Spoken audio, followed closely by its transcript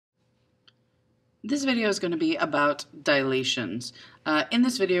This video is going to be about dilations. In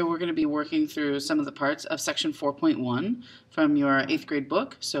this video, we're going to be working through some of the parts of section 4.1 from your 8th grade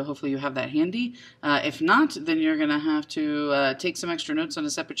book, so hopefully you have that handy. If not, then you're going to have to take some extra notes on a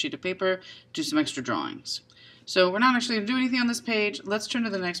separate sheet of paper, do some extra drawings. So we're not actually going to do anything on this page. Let's turn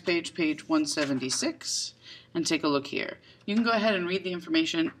to the next page, page 176, and take a look here. You can go ahead and read the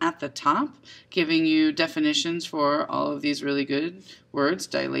information at the top, giving you definitions for all of these really good words: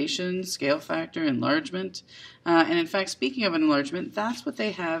 dilation, scale factor, enlargement. And in fact, speaking of an enlargement, that's what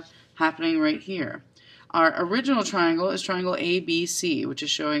they have happening right here. Our original triangle is triangle ABC, which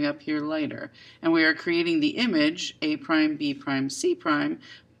is showing up here lighter. And we are creating the image A prime, B prime, C prime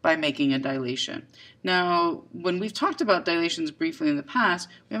by making a dilation. Now, when we've talked about dilations briefly in the past,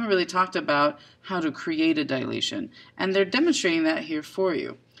 we haven't really talked about how to create a dilation, and they're demonstrating that here for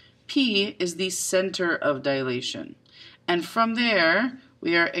you. P is the center of dilation, and from there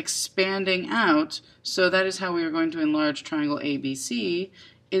we are expanding out, so that is how we are going to enlarge triangle ABC,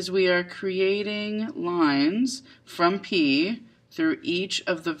 is we are creating lines from P through each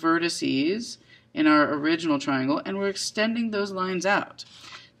of the vertices in our original triangle, and we're extending those lines out.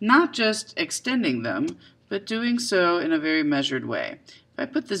 Not just extending them, but doing so in a very measured way. If I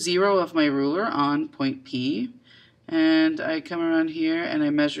put the 0 of my ruler on point P, and I come around here and I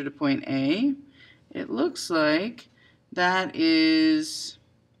measure to point A, it looks like that is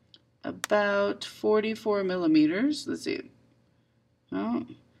about 44 millimeters. Let's see. Oh,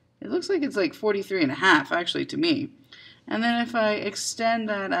 it looks like it's like 43.5 actually to me. And then if I extend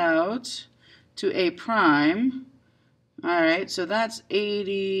that out to A prime, alright, so that's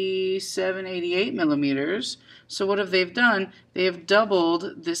 87, 88 millimeters. So what have they done? They have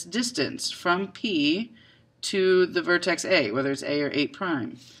doubled this distance from P to the vertex A, whether it's A or 8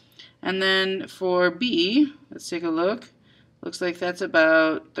 prime. And then for B, let's take a look. Looks like that's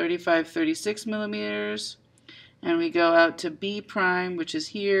about 35, 36 millimeters. And we go out to B prime, which is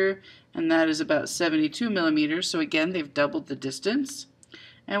here, and that is about 72 millimeters. So again, they've doubled the distance.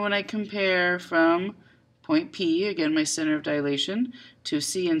 And when I compare from point P, again my center of dilation, to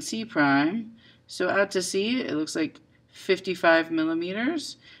C and C prime, so out to C it looks like 55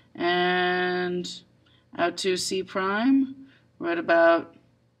 millimeters, and out to C prime we're at about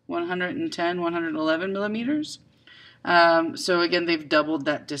 110, 111 millimeters. So again, they've doubled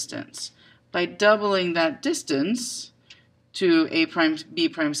that distance. By doubling that distance to A prime, B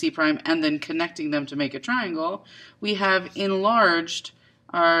prime, C prime, and then connecting them to make a triangle, we have enlarged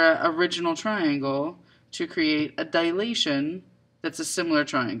our original triangle to create a dilation that's a similar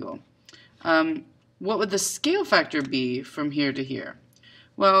triangle. What would the scale factor be from here to here?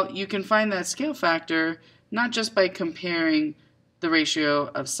 Well, you can find that scale factor not just by comparing the ratio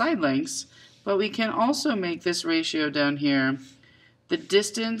of side lengths, but we can also make this ratio down here the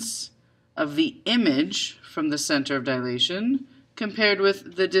distance of the image from the center of dilation compared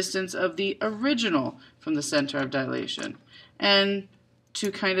with the distance of the original from the center of dilation. And to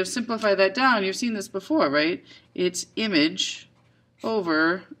kind of simplify that down, you've seen this before, right? It's image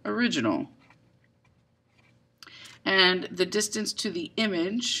over original. And the distance to the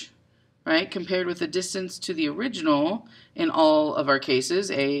image, right, compared with the distance to the original in all of our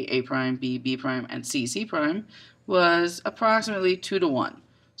cases, A prime, B prime, and C prime, was approximately 2 to 1.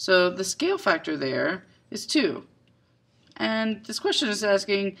 So the scale factor there is 2. And this question is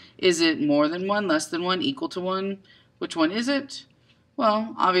asking, is it more than 1, less than 1, equal to 1? Which one is it?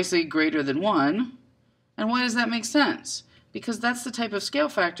 Well, obviously greater than 1. And why does that make sense? Because that's the type of scale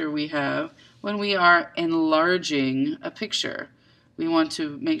factor we have when we are enlarging a picture. We want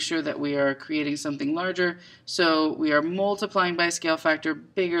to make sure that we are creating something larger, so we are multiplying by a scale factor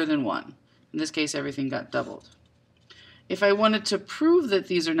bigger than 1. In this case, everything got doubled. If I wanted to prove that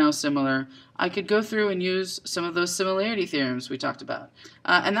these are now similar, I could go through and use some of those similarity theorems we talked about.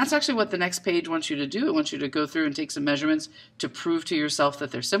 And that's actually what the next page wants you to do. It wants you to go through and take some measurements to prove to yourself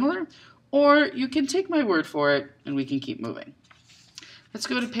that they're similar, or you can take my word for it and we can keep moving. Let's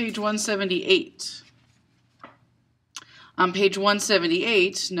go to page 178. On page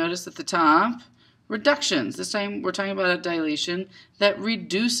 178, notice at the top, reductions. This time we're talking about a dilation that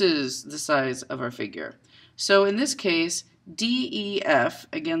reduces the size of our figure. So in this case, DEF,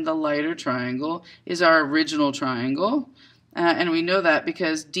 again the lighter triangle, is our original triangle. And we know that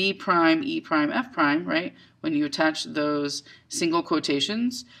because D prime, E prime, F prime, right? When you attach those single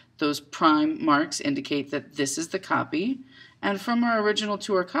quotations, those prime marks indicate that this is the copy. And from our original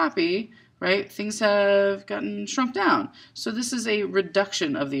to our copy, right, things have gotten shrunk down. So this is a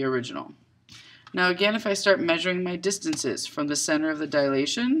reduction of the original. Now again, if I start measuring my distances from the center of the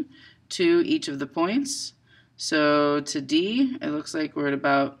dilation to each of the points, so to D, it looks like we're at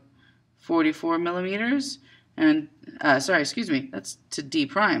about 44 millimeters. And, sorry, excuse me, that's to D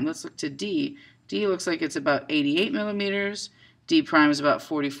prime. Let's look to D. D looks like it's about 88 millimeters. D prime is about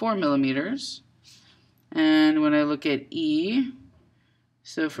 44 millimeters. And when I look at E,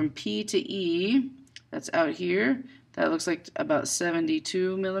 so from P to E, that's out here, that looks like about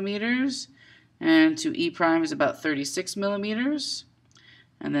 72 millimeters. And to E prime is about 36 millimeters.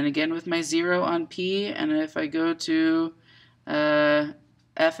 And then again with my 0 on P, and if I go to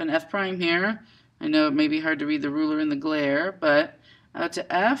F and F prime here, I know it may be hard to read the ruler in the glare, but out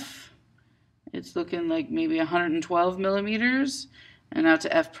to F, it's looking like maybe 112 millimeters, and out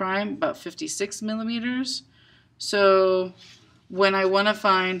to F prime, about 56 millimeters. So when I want to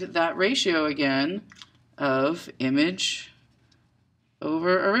find that ratio again of image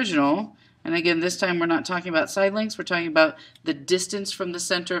over original, and again, this time we're not talking about side lengths, we're talking about the distance from the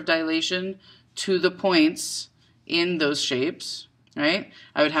center of dilation to the points in those shapes, right?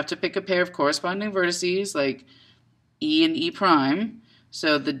 I would have to pick a pair of corresponding vertices like E and E prime.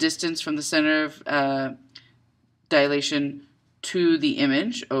 So the distance from the center of dilation to the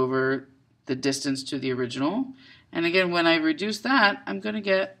image over the distance to the original. And again, when I reduce that, I'm going to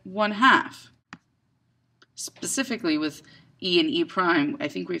get 1/2. Specifically with E and E prime, I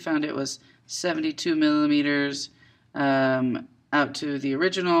think we found it was 72 millimeters out to the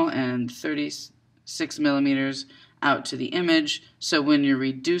original and 36 millimeters out to the image. So when you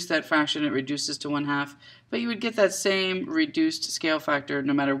reduce that fraction, it reduces to 1/2. But you would get that same reduced scale factor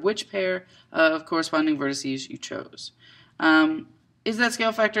no matter which pair of corresponding vertices you chose. Is that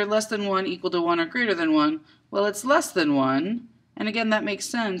scale factor less than 1, equal to 1, or greater than 1? Well, it's less than 1. And again, that makes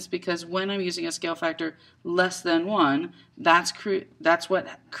sense because when I'm using a scale factor less than 1, that's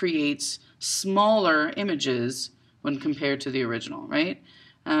what creates smaller images when compared to the original, right?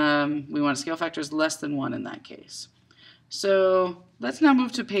 We want scale factors less than 1 in that case. So let's now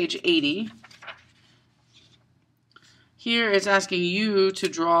move to page 80. Here it's asking you to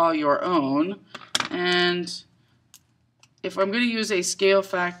draw your own, and if I'm going to use a scale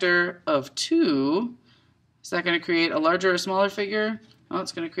factor of 2, is that going to create a larger or smaller figure? Oh,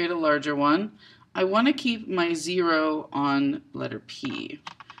 it's going to create a larger one. I want to keep my 0 on letter P.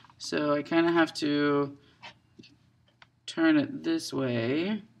 So I kind of have to turn it this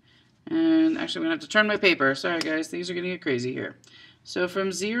way. And actually I'm going to have to turn my paper. Sorry guys, things are going to get crazy here. So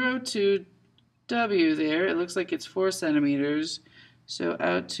from 0 to W there, it looks like it's 4 centimeters. So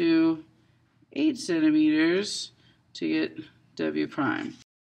out to 8 centimeters to get W prime.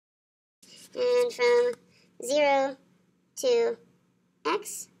 And from 0 to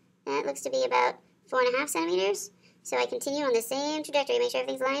X, that looks to be about 4.5 centimeters. So I continue on the same trajectory, make sure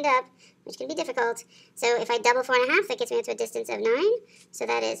everything's lined up, which can be difficult. So if I double 4.5, that gets me to a distance of 9. So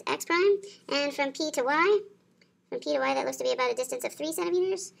that is X prime. And from P to Y, that looks to be about a distance of 3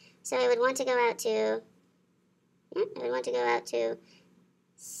 centimeters. So I would want to go out to,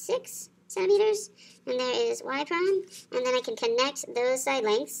 6 centimeters. And there is Y prime. And then I can connect those side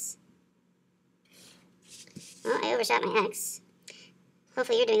lengths. Oh, I overshot my X.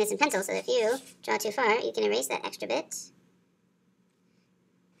 Hopefully you're doing this in pencil, so if you draw too far, you can erase that extra bit.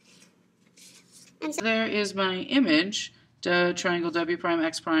 And so there is my image, the triangle W prime,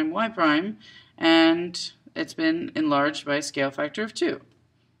 X prime, Y prime, and it's been enlarged by a scale factor of 2.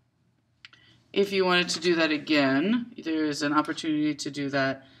 If you wanted to do that again, there is an opportunity to do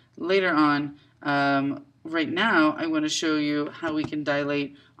that later on. Right now, I want to show you how we can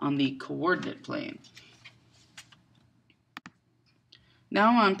dilate on the coordinate plane.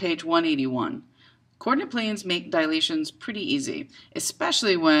 Now on page 181. Coordinate planes make dilations pretty easy,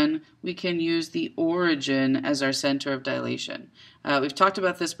 especially when we can use the origin as our center of dilation. We've talked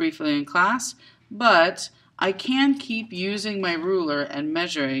about this briefly in class, but I can keep using my ruler and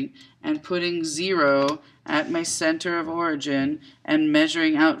measuring and putting 0 at my center of origin and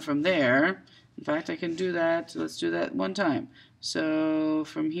measuring out from there. In fact, I can do that. Let's do that one time. So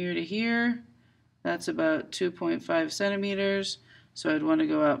from here to here, that's about 2.5 centimeters. So I'd want to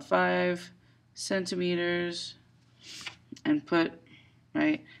go out 5 centimeters and put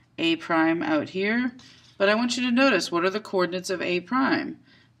A prime out here. But I want you to notice, what are the coordinates of A prime?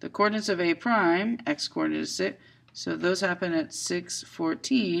 The coordinates of A prime, x coordinate is 6, so those happen at 6,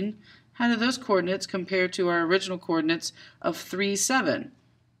 14. How do those coordinates compare to our original coordinates of 3, 7?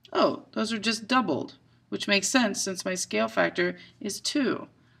 Oh, those are just doubled, which makes sense since my scale factor is 2.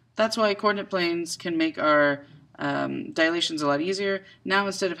 That's why coordinate planes can make our dilations a lot easier. Now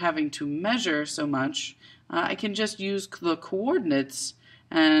instead of having to measure so much, I can just use the coordinates,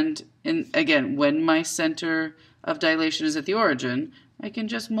 and again, when my center of dilation is at the origin, I can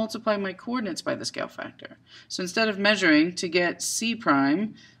just multiply my coordinates by the scale factor. So instead of measuring to get C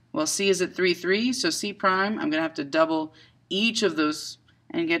prime, Well, C is at 3, 3, so C prime, I'm going to have to double each of those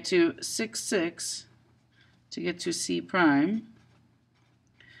and get to 6, 6 to get to C prime.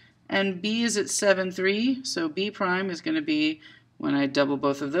 And B is at 7, 3, so B prime is going to be, when I double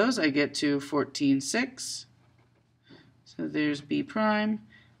both of those, I get to 14, 6. So there's B prime,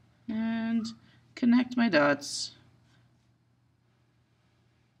 and connect my dots.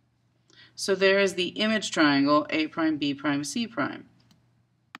 So there is the image triangle, A prime, B prime, C prime.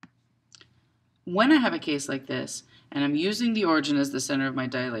 When I have a case like this, and I'm using the origin as the center of my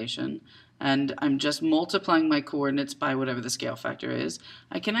dilation, and I'm just multiplying my coordinates by whatever the scale factor is,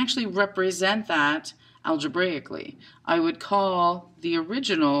 I can actually represent that algebraically. I would call the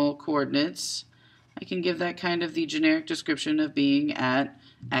original coordinates, I can give that kind of the generic description of being at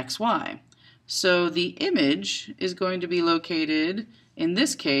x, y. So the image is going to be located, in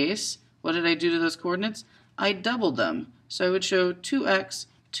this case, what did I do to those coordinates? I doubled them. So I would show 2x,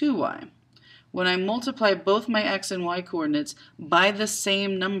 2y. When I multiply both my x and y coordinates by the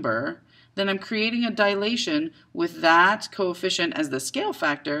same number, then I'm creating a dilation with that coefficient as the scale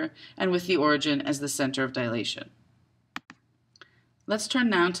factor and with the origin as the center of dilation. Let's turn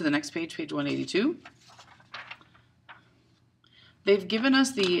now to the next page, page 182. They've given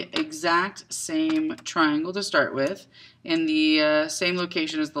us the exact same triangle to start with in the same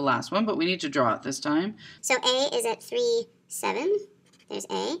location as the last one, but we need to draw it this time. So A is at 3, 7. There's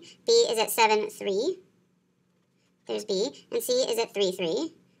A. B is at 7, 3. There's B. And C is at 3,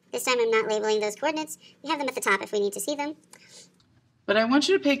 3. This time I'm not labeling those coordinates. We have them at the top if we need to see them. But I want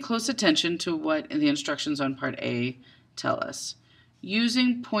you to pay close attention to what the instructions on part A tell us.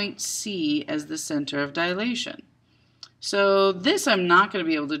 Using point C as the center of dilation. So this I'm not going to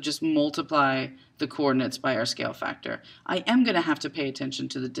be able to just multiply the coordinates by our scale factor. I am going to have to pay attention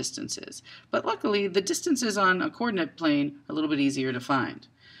to the distances. But luckily, the distances on a coordinate plane are a little bit easier to find.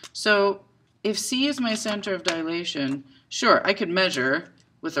 So if C is my center of dilation, sure, I could measure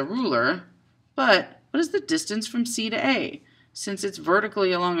with a ruler, but what is the distance from C to A? Since it's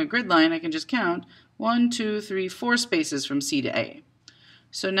vertically along a grid line, I can just count 1, 2, 3, 4 spaces from C to A.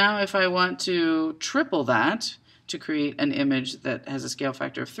 So now if I want to triple that, to create an image that has a scale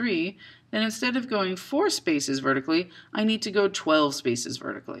factor of 3, then instead of going 4 spaces vertically, I need to go 12 spaces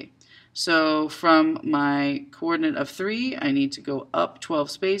vertically. So from my coordinate of 3, I need to go up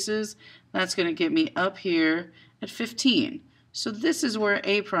 12 spaces. That's going to get me up here at 15. So this is where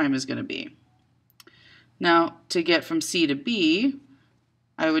A prime is going to be. Now, to get from C to B,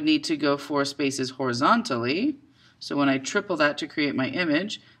 I would need to go 4 spaces horizontally. So when I triple that to create my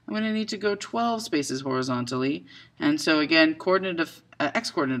image, I'm going to need to go 12 spaces horizontally. And so again, coordinate of x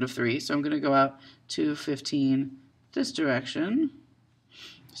coordinate of 3. So I'm going to go out to 15 this direction.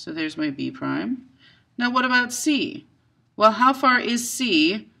 So there's my B prime. Now what about C? Well, how far is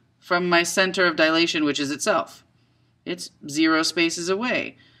C from my center of dilation, which is itself? It's 0 spaces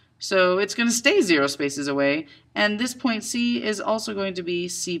away. So it's going to stay 0 spaces away. And this point C is also going to be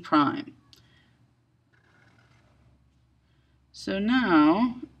C prime. So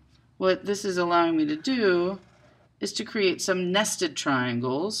now, what this is allowing me to do is to create some nested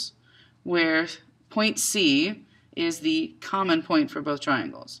triangles where point C is the common point for both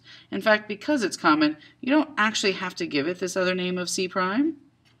triangles. In fact, because it's common, you don't actually have to give it this other name of C prime.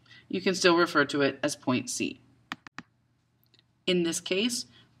 You can still refer to it as point C. In this case,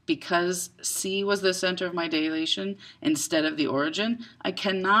 because C was the center of my dilation instead of the origin, I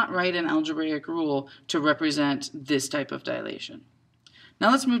cannot write an algebraic rule to represent this type of dilation. Now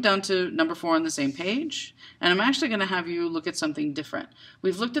let's move down to number 4 on the same page, and I'm actually going to have you look at something different.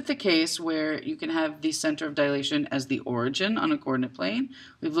 We've looked at the case where you can have the center of dilation as the origin on a coordinate plane.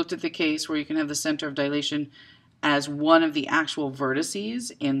 We've looked at the case where you can have the center of dilation as one of the actual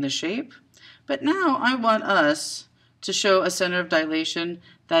vertices in the shape. But now I want us to show a center of dilation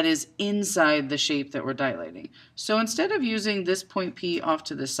that is inside the shape that we're dilating. So instead of using this point P off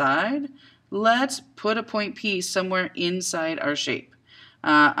to the side, let's put a point P somewhere inside our shape.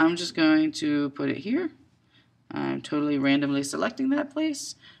 I'm just going to put it here. I'm totally randomly selecting that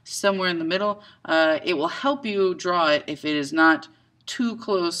place, somewhere in the middle. It will help you draw it if it is not too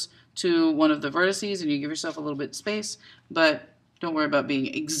close to one of the vertices and you give yourself a little bit of space, but don't worry about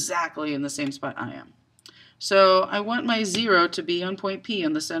being exactly in the same spot I am. So I want my 0 to be on point P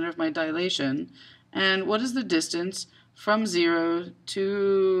on the center of my dilation. And what is the distance from from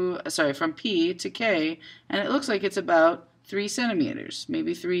P to K? And it looks like it's about 3 centimeters,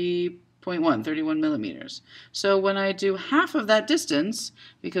 maybe 3.1, 31 millimeters. So when I do half of that distance,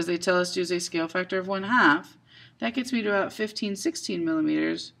 because they tell us to use a scale factor of 1/2, that gets me to about 15, 16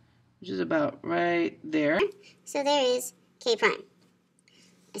 millimeters, which is about right there. So there is K prime.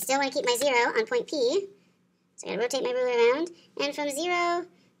 I still want to keep my 0 on point P, so I'm going to rotate my ruler around, and from 0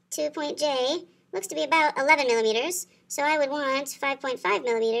 to point J looks to be about 11 millimeters, so I would want 5.5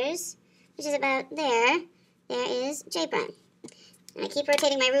 millimeters, which is about there. There is J prime. And I keep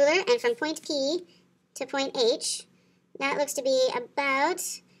rotating my ruler, and from point P to point H, that looks to be about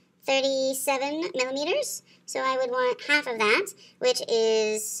 37 millimeters, so I would want half of that, which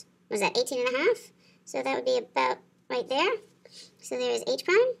is, what is that, 18 and a half? So that would be about right there. So there is H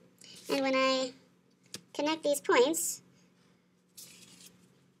prime, and when I connect these points,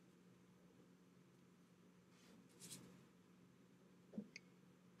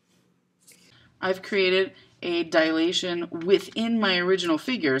 I've created a dilation within my original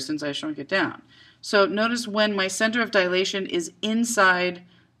figure since I shrunk it down. So notice when my center of dilation is inside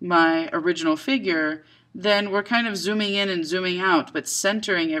my original figure, then we're kind of zooming in and zooming out, but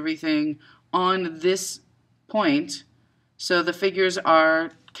centering everything on this point so the figures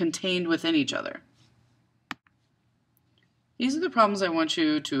are contained within each other. These are the problems I want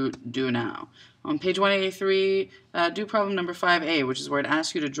you to do now. On page 183, do problem number 5a, which is where it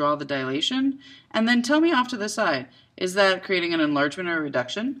asks you to draw the dilation, and then tell me off to the side, is that creating an enlargement or a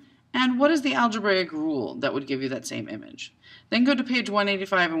reduction? And what is the algebraic rule that would give you that same image? Then go to page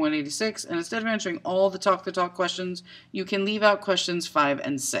 185 and 186, and instead of answering all the talk the talk questions, you can leave out questions 5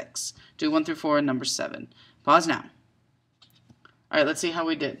 and 6. Do 1 through 4 and number 7. Pause now. All right, let's see how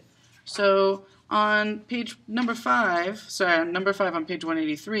we did. So on page number 5, number 5 on page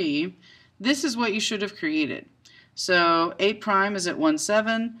 183, this is what you should have created. So A prime is at 1,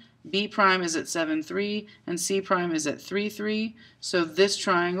 7, B prime is at 7, 3, and C prime is at 3, 3. So this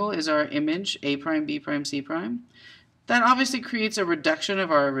triangle is our image, A prime, B prime, C prime. That obviously creates a reduction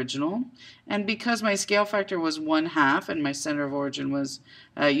of our original, and because my scale factor was 1/2 and my center of origin was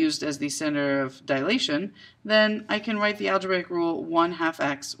used as the center of dilation, then I can write the algebraic rule 1/2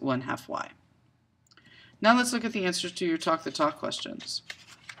 x, 1/2 y. Now let's look at the answers to your talk the talk questions.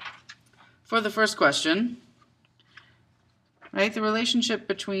 For the first question, right, the relationship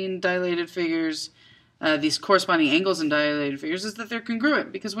between dilated figures, these corresponding angles in dilated figures, is that they're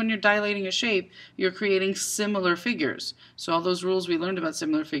congruent, because when you're dilating a shape, you're creating similar figures. So all those rules we learned about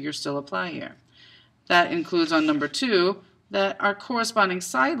similar figures still apply here. That includes on number 2 that our corresponding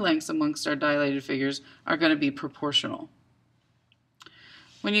side lengths amongst our dilated figures are going to be proportional.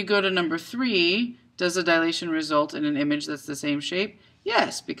 When you go to number 3, does a dilation result in an image that's the same shape?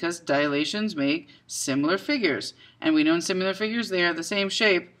 Yes, because dilations make similar figures. And we know in similar figures they are the same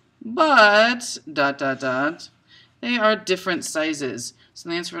shape, but, they are different sizes. So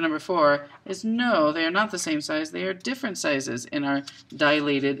the answer for number 4 is no, they are not the same size. They are different sizes in our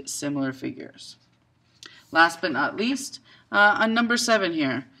dilated similar figures. Last but not least, on number 7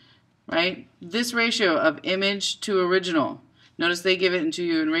 here, right? This ratio of image to original. Notice they give it to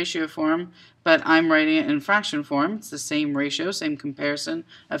you in ratio form, but I'm writing it in fraction form. It's the same ratio, same comparison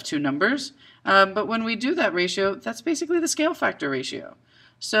of two numbers. But when we do that ratio, that's basically the scale factor ratio.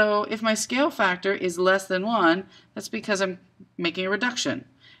 So if my scale factor is less than 1, that's because I'm making a reduction.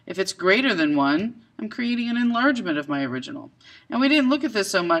 If it's greater than 1, I'm creating an enlargement of my original. And we didn't look at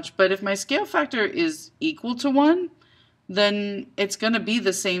this so much, but if my scale factor is equal to 1, then it's going to be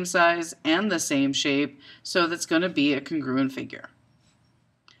the same size and the same shape, so that's going to be a congruent figure.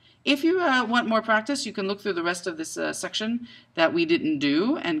 If you want more practice, you can look through the rest of this section that we didn't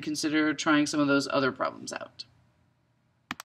do and consider trying some of those other problems out.